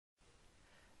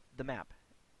The map.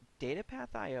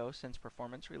 Datapath.io sends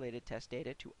performance-related test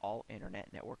data to all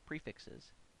Internet network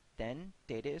prefixes. Then,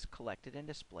 data is collected and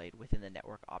displayed within the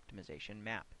network optimization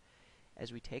map.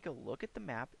 As we take a look at the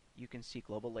map, you can see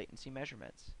global latency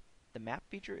measurements. The map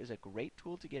feature is a great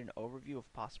tool to get an overview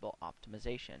of possible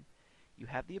optimization. You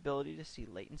have the ability to see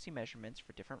latency measurements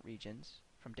for different regions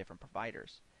from different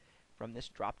providers. From this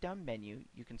drop-down menu,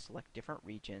 you can select different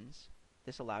regions.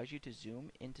 This allows you to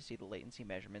zoom in to see the latency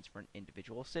measurements for an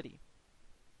individual city.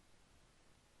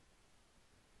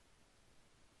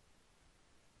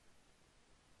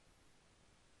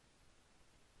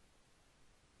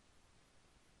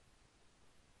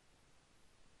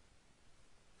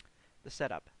 The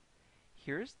setup.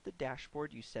 Here's the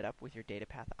dashboard you set up with your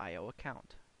Datapath.io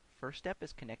account. First step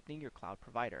is connecting your cloud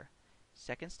provider.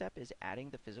 Second step is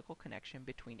adding the physical connection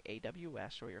between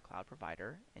AWS or your cloud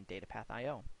provider and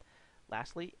Datapath.io.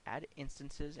 Lastly, add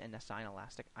instances and assign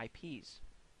elastic IPs.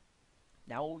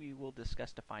 Now we will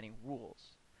discuss defining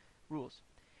rules.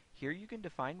 Here you can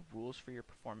define rules for your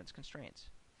performance constraints.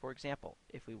 For example,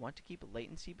 if we want to keep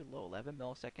latency below 11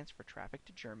 milliseconds for traffic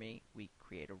to Germany, we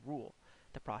create a rule.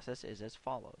 The process is as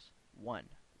follows. 1.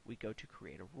 We go to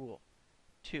create a rule.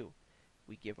 2.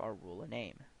 We give our rule a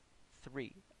name.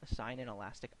 3. Assign an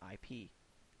elastic IP.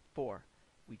 4.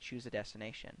 We choose a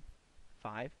destination.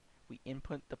 5. We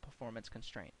input the performance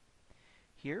constraint.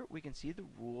 Here we can see the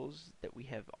rules that we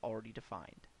have already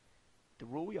defined. The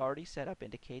rule we already set up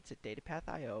indicates that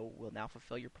Datapath.io will now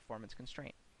fulfill your performance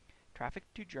constraint. Traffic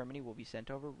to Germany will be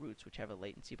sent over routes which have a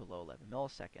latency below 11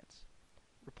 milliseconds.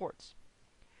 Reports.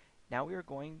 Now we are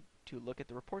going to look at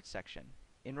the reports section.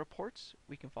 In reports,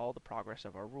 we can follow the progress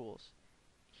of our rules.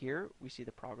 Here we see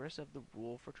the progress of the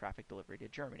rule for traffic delivery to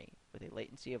Germany with a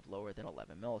latency of lower than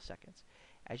 11 milliseconds.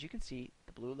 As you can see,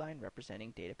 the blue line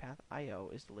representing Datapath.io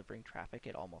is delivering traffic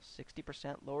at almost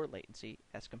 60% lower latency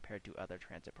as compared to other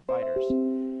transit providers.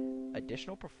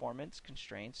 Additional performance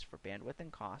constraints for bandwidth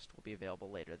and cost will be available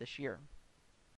later this year.